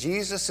and in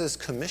Jesus'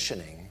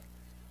 commissioning,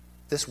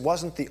 this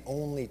wasn't the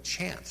only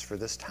chance for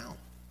this town.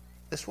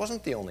 This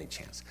wasn't the only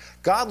chance.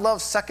 God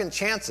loves second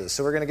chances,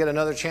 so we're going to get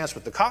another chance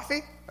with the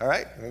coffee. All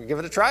right, we're going to give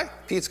it a try.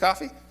 Pete's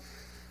Coffee.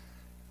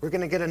 We're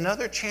going to get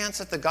another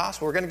chance at the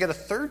gospel. We're going to get a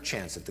third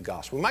chance at the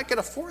gospel. We might get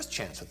a fourth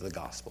chance at the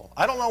gospel.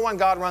 I don't know when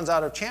God runs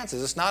out of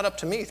chances. It's not up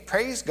to me.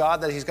 Praise God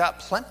that he's got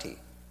plenty.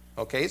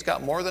 Okay, he's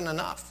got more than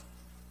enough.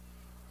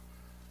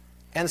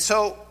 And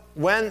so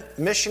when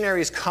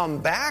missionaries come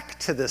back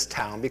to this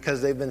town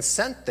because they've been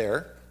sent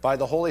there by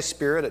the Holy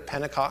Spirit at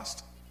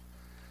Pentecost,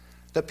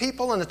 the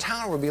people in the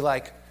town will be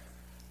like,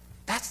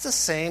 that's the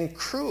same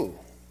crew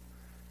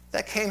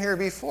that came here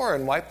before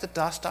and wiped the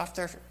dust off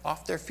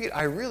their feet.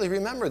 I really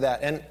remember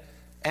that.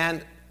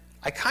 And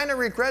I kind of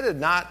regretted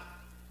not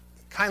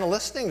kind of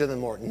listening to them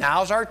more.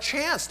 Now's our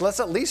chance. Let's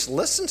at least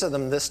listen to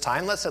them this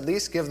time. Let's at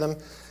least give them.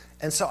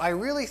 And so I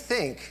really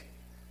think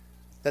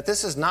that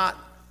this is not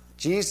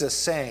Jesus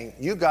saying,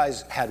 you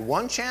guys had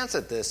one chance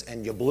at this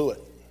and you blew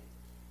it.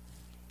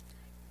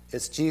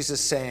 It's Jesus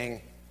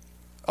saying,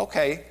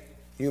 okay,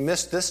 you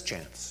missed this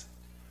chance,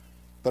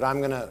 but I'm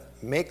going to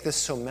make this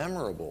so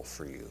memorable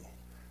for you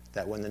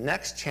that when the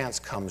next chance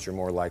comes, you're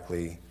more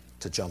likely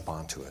to jump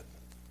onto it.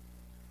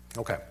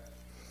 Okay.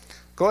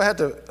 Go ahead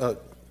to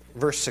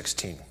verse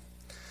 16.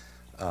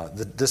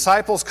 The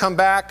disciples come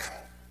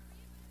back,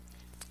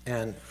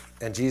 and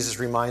Jesus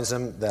reminds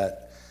them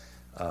that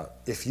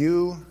if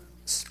you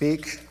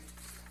speak,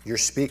 you're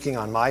speaking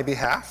on my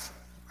behalf,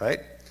 right?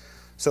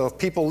 So if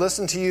people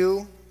listen to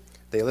you,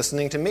 they're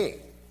listening to me.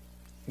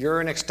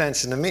 You're an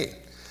extension of me.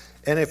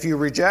 And if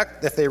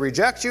they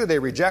reject you, they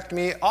reject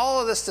me.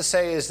 All of this to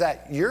say is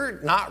that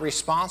you're not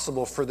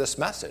responsible for this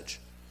message.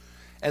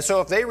 And so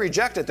if they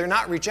reject it, they're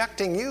not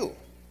rejecting you.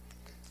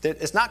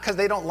 It's not because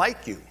they don't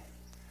like you.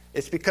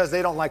 It's because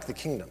they don't like the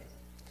kingdom.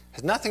 It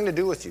has nothing to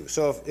do with you.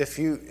 So if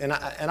you, and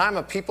I'm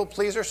a people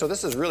pleaser, so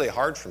this is really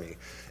hard for me.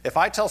 If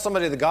I tell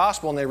somebody the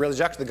gospel and they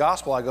reject the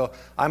gospel,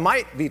 I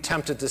might be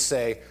tempted to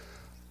say,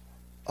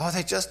 oh,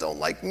 they just don't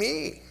like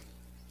me.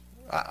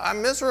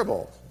 I'm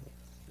miserable.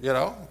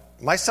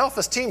 My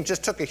self-esteem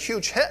just took a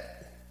huge hit.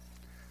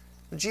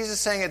 Jesus is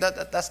saying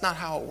that's not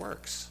how it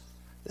works.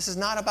 This is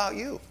not about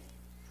you.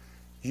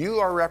 You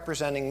are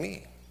representing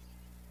me.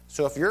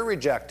 So if you're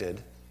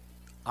rejected,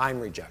 I'm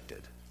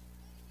rejected.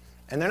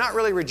 And they're not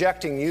really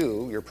rejecting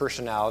you, your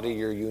personality,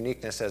 your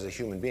uniqueness as a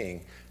human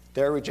being.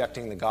 They're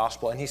rejecting the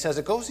gospel. And he says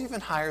it goes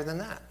even higher than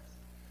that.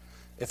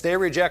 If they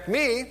reject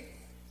me,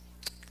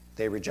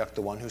 they reject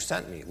the one who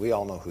sent me. We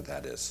all know who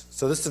that is.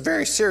 So this is a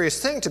very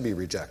serious thing to be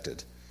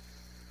rejected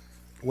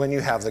when you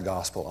have the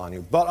gospel on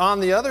you. But on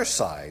the other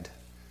side,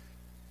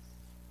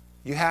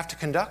 you have to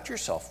conduct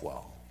yourself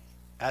well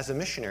as a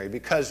missionary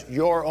because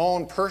your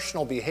own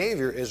personal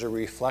behavior is a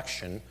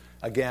reflection,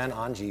 again,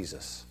 on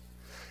Jesus.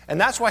 And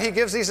that's why he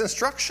gives these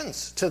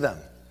instructions to them.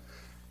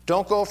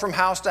 Don't go from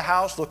house to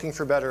house looking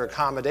for better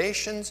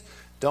accommodations.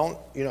 Don't,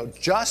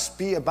 just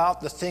be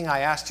about the thing I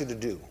asked you to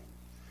do. You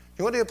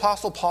know what the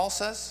Apostle Paul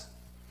says?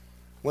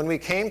 When we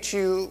came to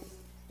you,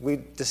 we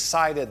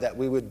decided that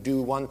we would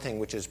do one thing,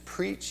 which is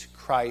preach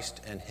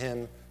Christ and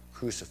him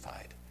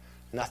crucified.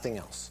 Nothing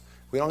else.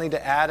 We don't need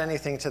to add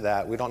anything to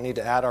that. We don't need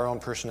to add our own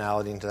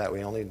personality into that.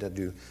 We only need to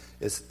do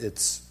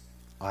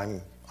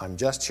I'm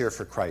just here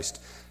for Christ.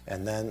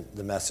 And then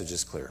the message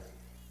is clear.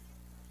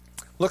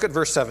 Look at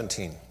verse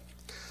 17.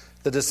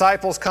 The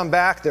disciples come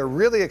back. They're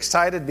really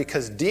excited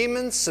because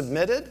demons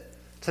submitted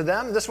to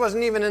them. This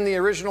wasn't even in the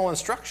original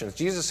instructions.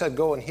 Jesus said,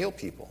 go and heal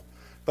people.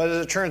 But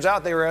as it turns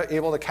out, they were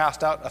able to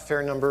cast out a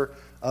fair number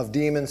of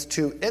demons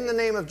too in the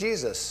name of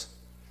Jesus.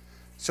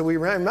 So we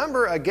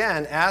remember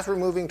again, as we're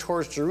moving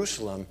towards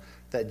Jerusalem,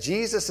 that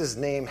Jesus'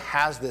 name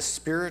has this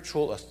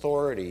spiritual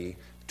authority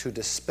to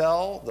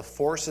dispel the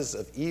forces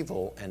of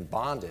evil and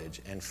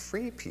bondage and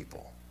free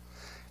people.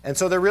 And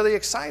so they're really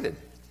excited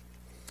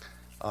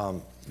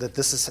that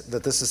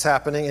this is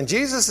happening. And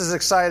Jesus is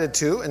excited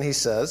too, and he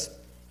says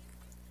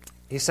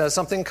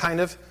something kind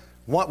of,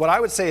 what I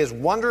would say is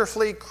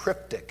wonderfully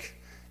cryptic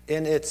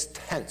in its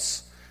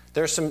tense.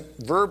 There's some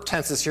verb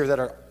tenses here that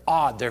are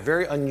odd. They're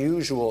very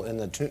unusual in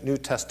the New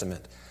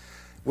Testament,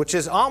 which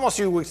is almost,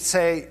 you would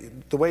say,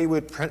 the way you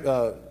would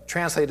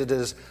translate it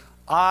is,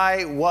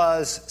 I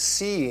was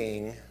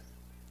seeing,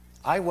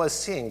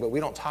 but we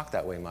don't talk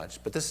that way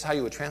much. But this is how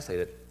you would translate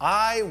it.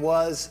 I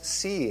was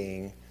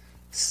seeing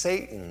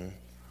Satan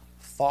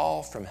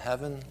fall from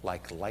heaven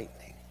like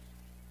lightning.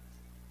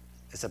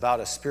 It's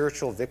about a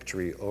spiritual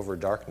victory over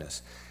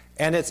darkness.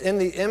 And it's in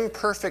the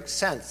imperfect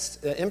tense.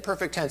 An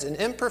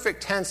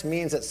imperfect tense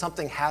means that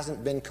something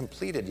hasn't been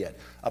completed yet.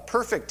 A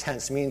perfect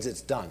tense means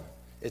it's done.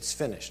 It's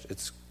finished.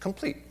 It's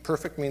complete.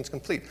 Perfect means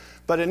complete.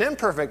 But an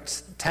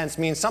imperfect tense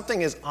means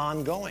something is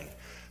ongoing.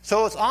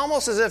 So it's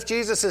almost as if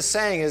Jesus is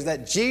saying is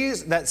that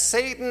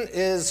Satan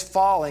is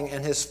falling,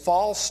 and his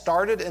fall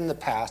started in the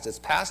past. It's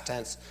past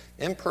tense,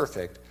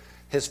 imperfect.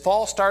 His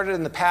fall started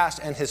in the past,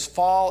 and his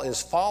fall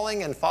is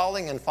falling and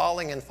falling and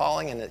falling and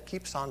falling, and it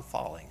keeps on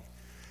falling.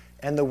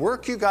 And the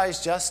work you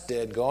guys just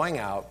did, going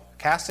out,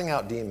 casting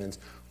out demons,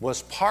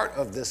 was part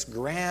of this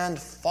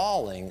grand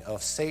falling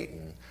of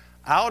Satan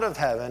out of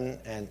heaven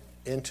and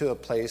into a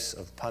place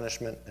of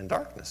punishment and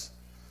darkness.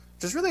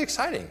 Which is really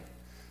exciting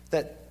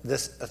that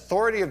this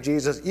authority of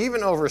Jesus,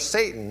 even over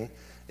Satan,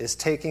 is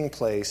taking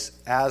place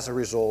as a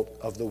result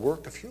of the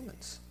work of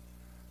humans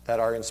that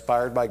are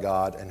inspired by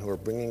God and who are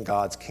bringing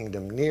God's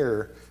kingdom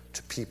near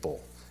to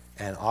people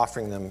and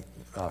offering them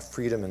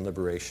freedom and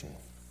liberation.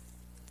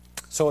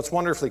 So it's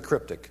wonderfully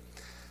cryptic.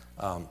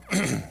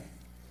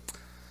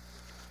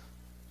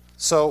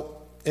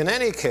 So in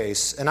any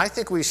case, and I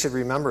think we should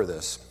remember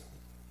this,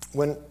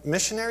 when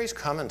missionaries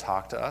come and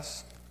talk to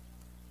us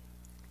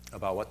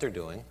about what they're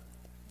doing,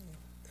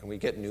 and we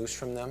get news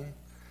from them,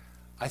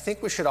 I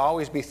think we should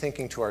always be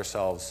thinking to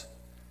ourselves,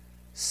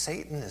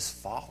 Satan is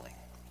falling.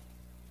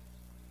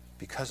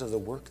 because of the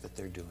work that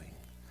they're doing.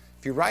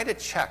 If you write a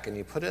check and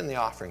you put it in the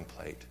offering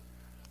plate,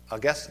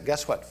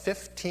 guess what?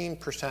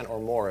 15% or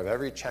more of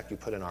every check you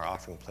put in our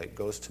offering plate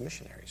goes to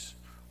missionaries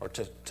or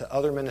to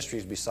other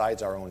ministries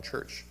besides our own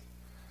church.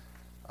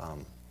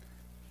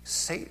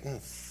 Satan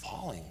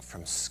falling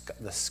from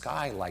the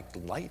sky like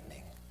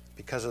lightning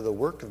because of the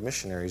work of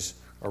missionaries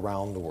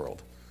around the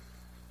world.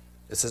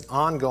 It's an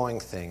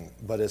ongoing thing,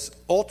 but it's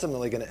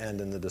ultimately going to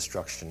end in the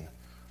destruction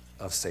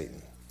of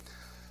Satan.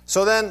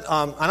 So then,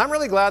 and I'm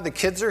really glad the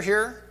kids are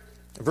here.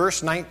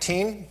 Verse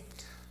 19,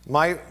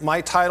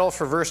 my title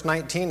for verse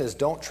 19 is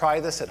Don't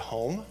Try This at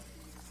Home.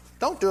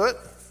 Don't do it.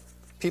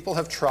 People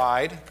have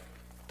tried.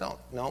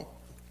 No.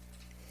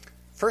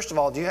 First of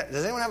all,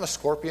 does anyone have a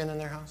scorpion in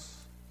their house?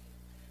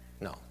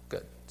 No,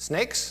 good.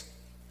 Snakes?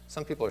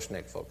 Some people are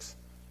snake folks.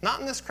 Not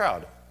in this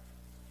crowd.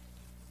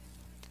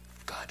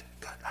 Good,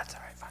 that's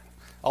all right, fine.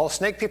 All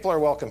snake people are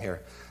welcome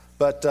here.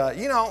 But,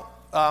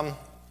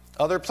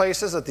 other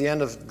places at the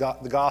end of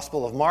the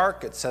Gospel of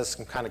Mark, it says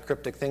some kind of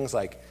cryptic things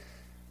like,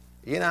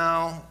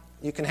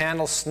 you can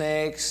handle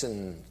snakes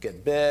and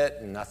get bit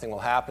and nothing will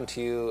happen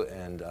to you.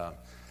 And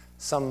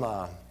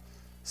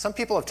some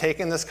people have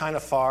taken this kind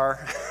of far.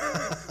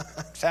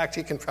 In fact,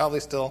 you can probably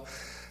still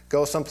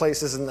go some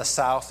places in the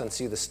South and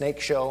see the snake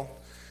show.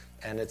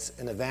 And it's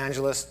an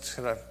evangelist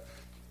kind of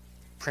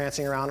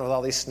prancing around with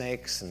all these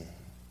snakes and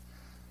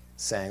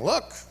saying,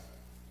 look,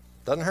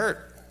 doesn't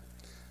hurt.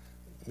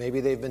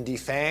 Maybe they've been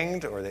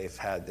defanged or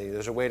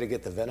there's a way to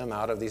get the venom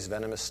out of these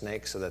venomous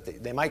snakes so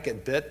that they might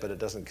get bit, but it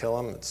doesn't kill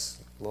them. It's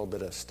a little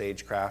bit of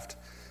stagecraft.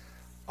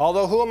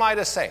 Although, who am I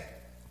to say?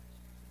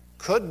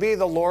 Could be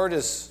the Lord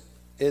is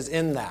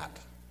in that.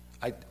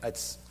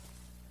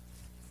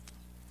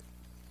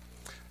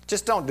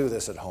 Just don't do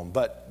this at home.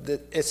 But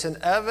it's an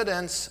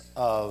evidence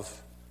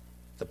of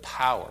the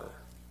power.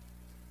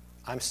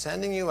 I'm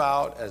sending you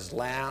out as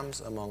lambs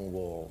among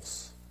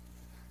wolves.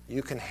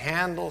 You can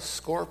handle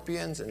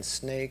scorpions and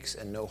snakes,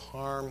 and no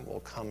harm will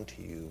come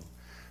to you.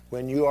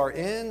 When you are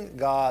in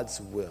God's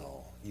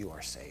will, you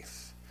are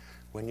safe.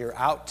 When you're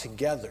out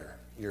together,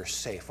 you're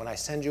safe. When I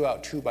send you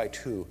out 2 by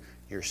 2,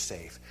 you're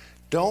safe.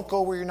 Don't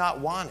go where you're not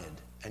wanted,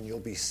 and you'll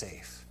be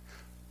safe.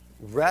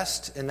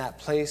 Rest in that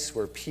place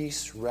where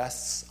peace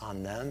rests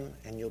on them,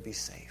 and you'll be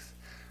safe.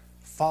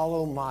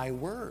 Follow my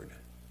word,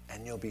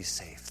 and you'll be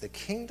safe. The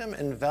kingdom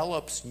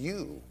envelops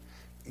you.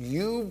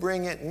 You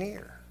bring it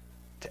near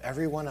to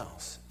everyone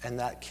else. And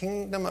that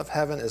kingdom of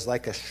heaven is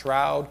like a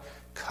shroud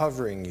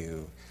covering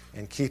you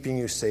and keeping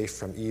you safe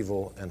from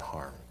evil and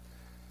harm.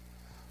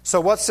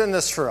 So what's in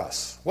this for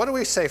us? What do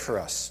we say for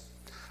us?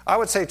 I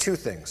would say 2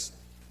 things.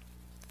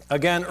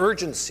 Again,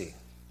 urgency.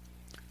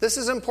 This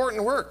is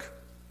important work.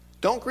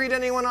 Don't greet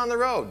anyone on the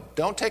road.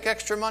 Don't take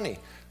extra money.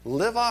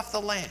 Live off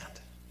the land.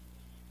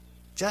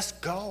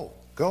 Just go.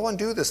 Go and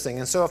do this thing.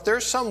 And so if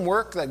there's some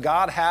work that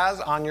God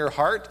has on your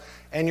heart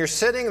and you're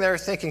sitting there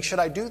thinking, should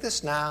I do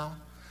this now?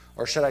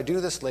 Or should I do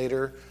this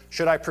later?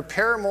 Should I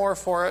prepare more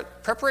for it?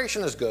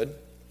 Preparation is good.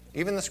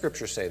 Even the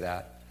scriptures say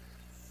that.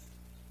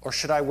 Or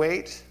should I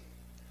wait?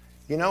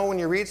 When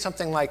you read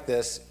something like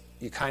this,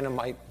 you kind of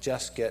might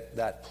just get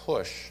that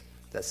push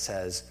that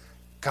says,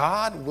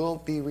 God will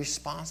be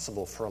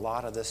responsible for a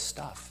lot of this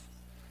stuff.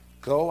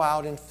 Go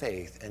out in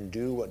faith and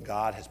do what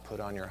God has put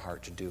on your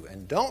heart to do.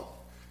 And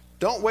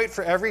don't wait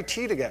for every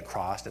T to get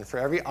crossed and for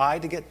every I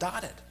to get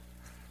dotted.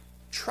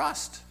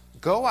 Trust.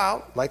 Go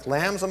out like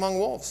lambs among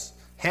wolves.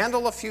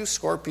 Handle a few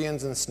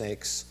scorpions and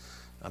snakes.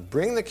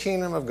 Bring the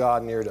kingdom of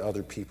God near to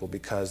other people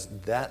because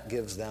that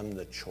gives them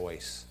the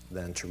choice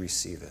then to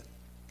receive it.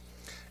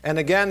 And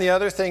again, the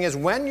other thing is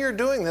when you're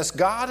doing this,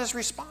 God is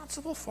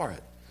responsible for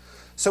it.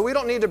 So we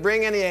don't need to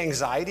bring any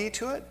anxiety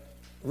to it.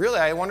 Really,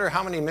 I wonder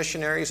how many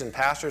missionaries and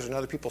pastors and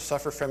other people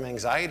suffer from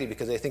anxiety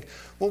because they think,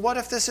 well, what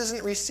if this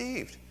isn't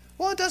received?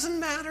 Well, it doesn't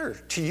matter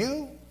to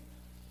you.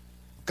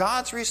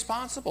 God's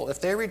responsible.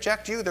 If they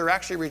reject you, they're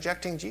actually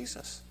rejecting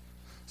Jesus.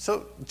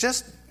 So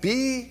just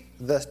be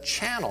the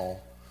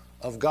channel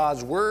of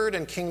God's word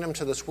and kingdom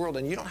to this world,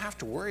 and you don't have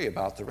to worry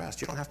about the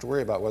rest. You don't have to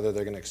worry about whether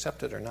they're going to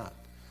accept it or not.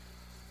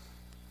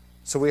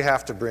 So we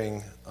have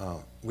to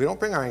we don't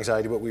bring our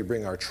anxiety, but we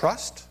bring our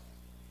trust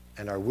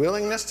and our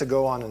willingness to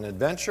go on an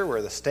adventure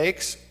where the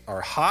stakes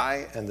are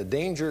high and the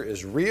danger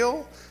is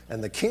real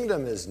and the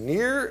kingdom is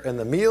near and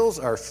the meals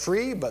are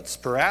free but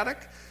sporadic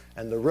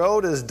and the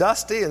road is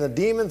dusty and the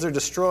demons are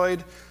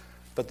destroyed,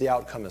 but the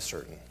outcome is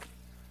certain,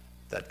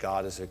 that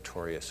God is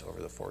victorious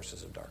over the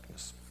forces of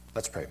darkness.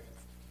 Let's pray.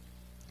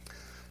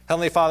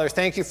 Heavenly Father,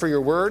 thank you for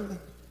your word,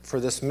 for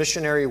this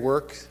missionary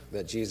work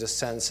that Jesus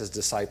sends his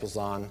disciples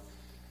on.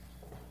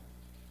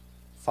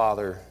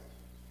 Father,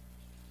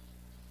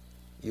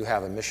 you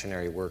have a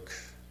missionary work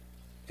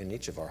in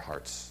each of our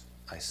hearts,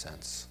 I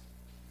sense.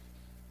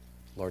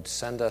 Lord,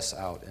 send us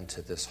out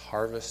into this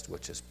harvest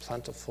which is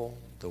plentiful.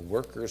 The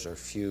workers are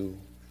few.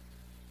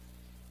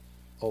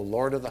 O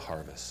Lord of the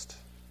harvest,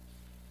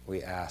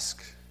 we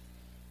ask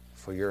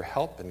for your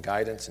help and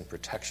guidance and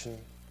protection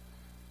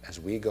as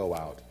we go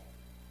out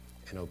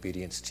in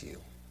obedience to you.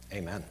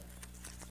 Amen.